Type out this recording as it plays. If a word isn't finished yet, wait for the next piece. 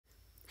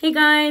Hey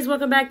guys,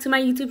 welcome back to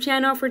my YouTube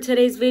channel. For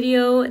today's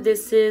video,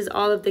 this is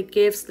all of the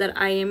gifts that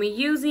I am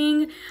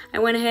using. I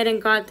went ahead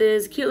and got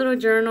this cute little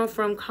journal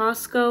from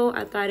Costco.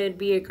 I thought it'd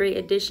be a great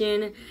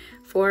addition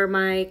for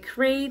my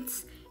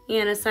crates.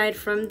 And aside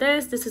from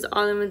this is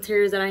all the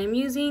materials that I am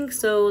using.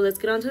 So let's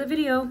get on to the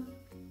video.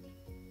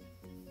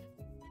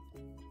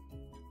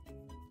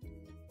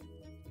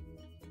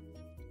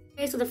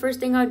 Okay, so the first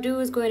thing I'll do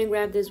is go ahead and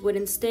grab this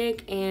wooden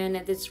stick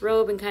and this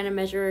rope and kind of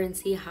measure and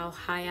see how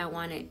high I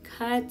want it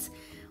cut.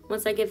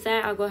 Once I get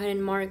that, I'll go ahead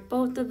and mark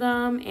both of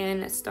them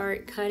and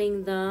start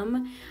cutting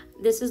them.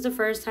 This is the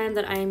first time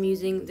that I am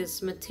using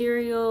this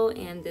material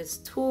and this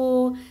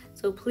tool,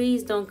 so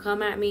please don't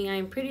come at me.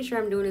 I'm pretty sure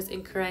I'm doing this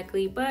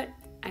incorrectly, but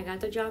I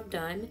got the job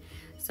done,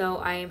 so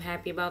I am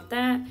happy about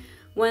that.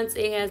 Once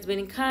it has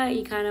been cut,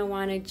 you kind of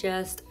want to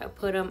just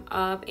put them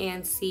up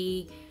and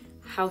see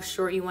how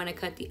short you want to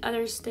cut the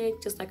other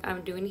stick, just like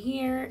I'm doing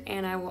here,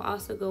 and I will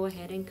also go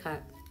ahead and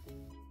cut.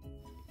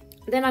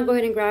 Then I'll go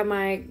ahead and grab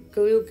my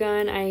glue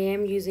gun. I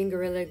am using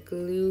Gorilla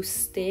Glue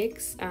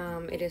sticks.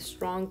 It is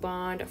strong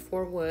bond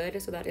for wood,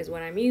 so that is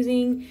what I'm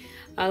using.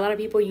 A lot of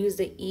people use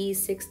the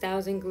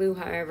E6000 glue,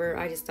 however,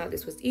 I just thought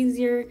this was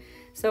easier.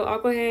 So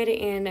I'll go ahead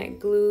and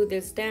glue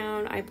this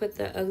down. I put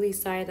the ugly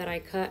side that I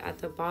cut at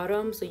the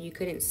bottom so you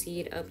couldn't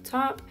see it up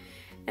top.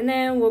 And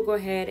then we'll go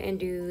ahead and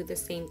do the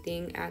same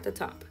thing at the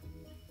top.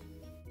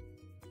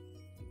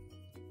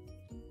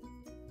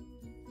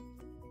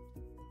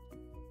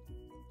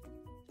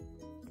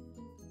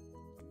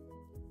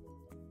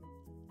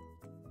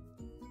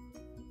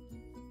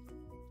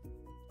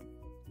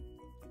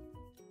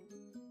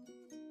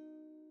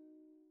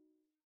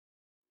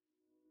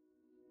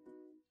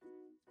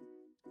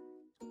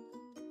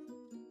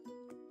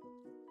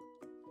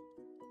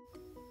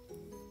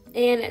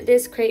 And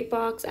this crate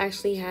box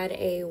actually had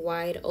a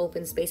wide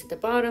open space at the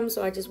bottom,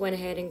 so I just went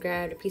ahead and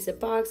grabbed a piece of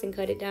box and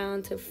cut it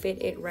down to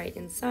fit it right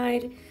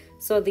inside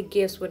so the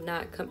gifts would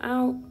not come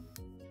out.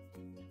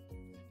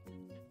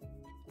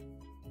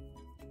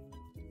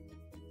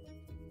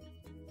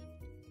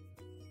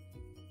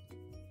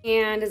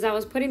 And as I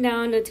was putting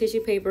down the tissue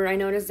paper, I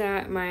noticed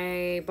that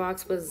my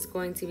box was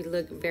going to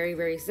look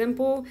very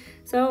simple.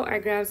 So I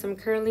grabbed some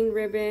curling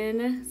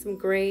ribbon, some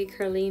gray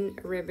curling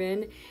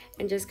ribbon,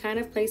 and just kind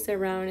of placed it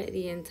around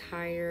the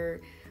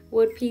entire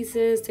wood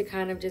pieces to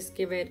kind of just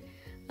give it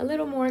a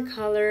little more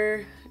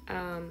color,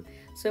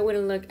 so it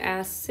wouldn't look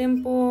as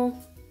simple.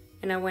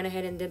 And I went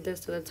ahead and did this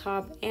to the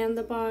top and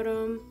the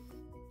bottom.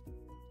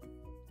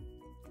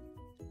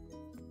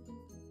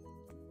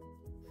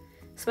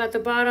 So at the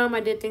bottom, I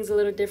did things a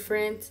little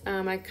different.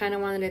 I kind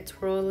of wanted to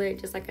twirl it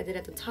just like I did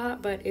at the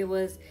top, but it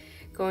was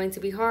going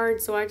to be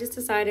hard. So I just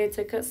decided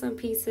to cut some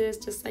pieces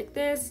just like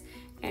this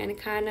and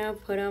kind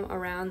of put them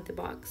around the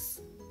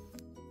box.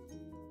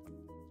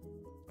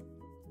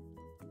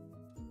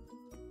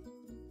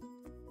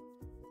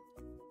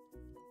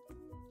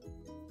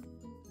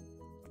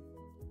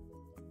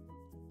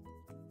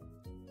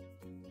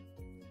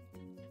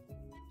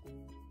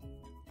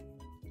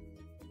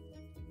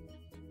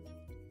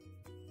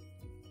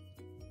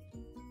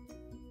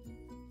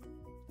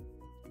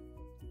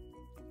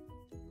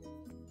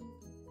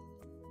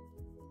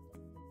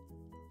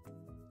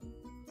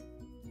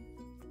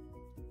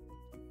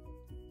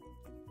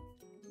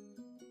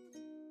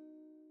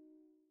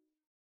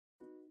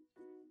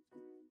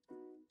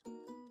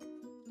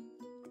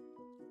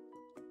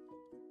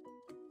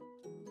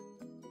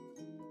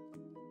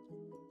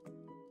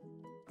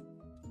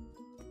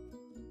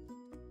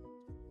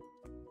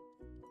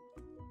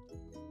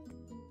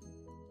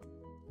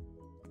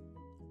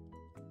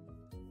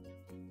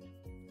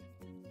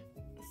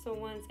 So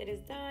once it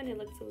is done, it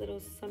looks a little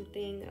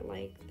something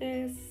like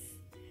this.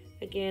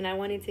 Again, I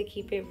wanted to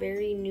keep it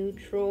very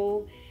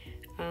neutral,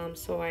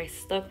 so I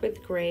stuck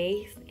with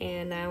gray,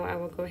 and now I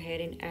will go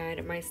ahead and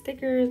add my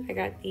stickers. I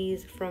got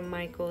these from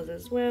Michael's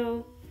as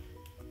well.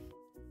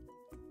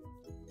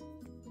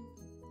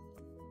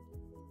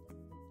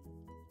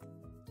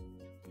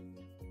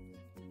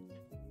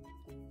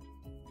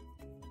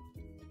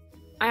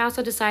 I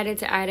also decided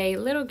to add a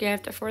little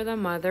gift for the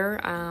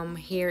mother.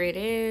 Here it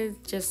is,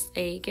 just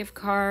a gift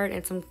card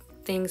and some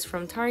things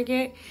from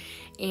Target.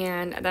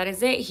 And that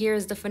is it.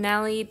 Here's the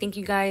finale. Thank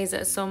you guys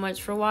so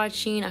much for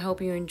watching. I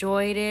hope you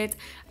enjoyed it.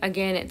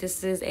 Again,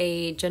 this is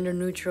a gender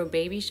neutral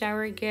baby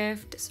shower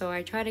gift, so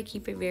I try to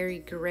keep it very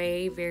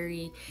gray,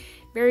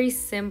 very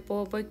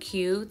simple but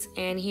cute.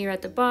 And here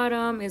at the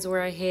bottom is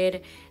where I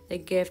hid the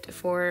gift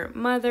for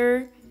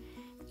mother.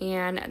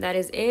 And that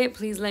is it.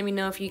 Please let me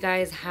know if you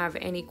guys have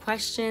any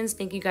questions.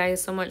 Thank you guys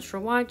so much for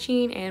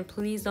watching, and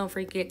please don't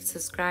forget to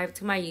subscribe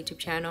to my YouTube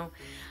channel.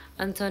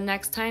 Until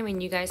next time,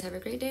 and you guys have a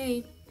great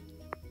day.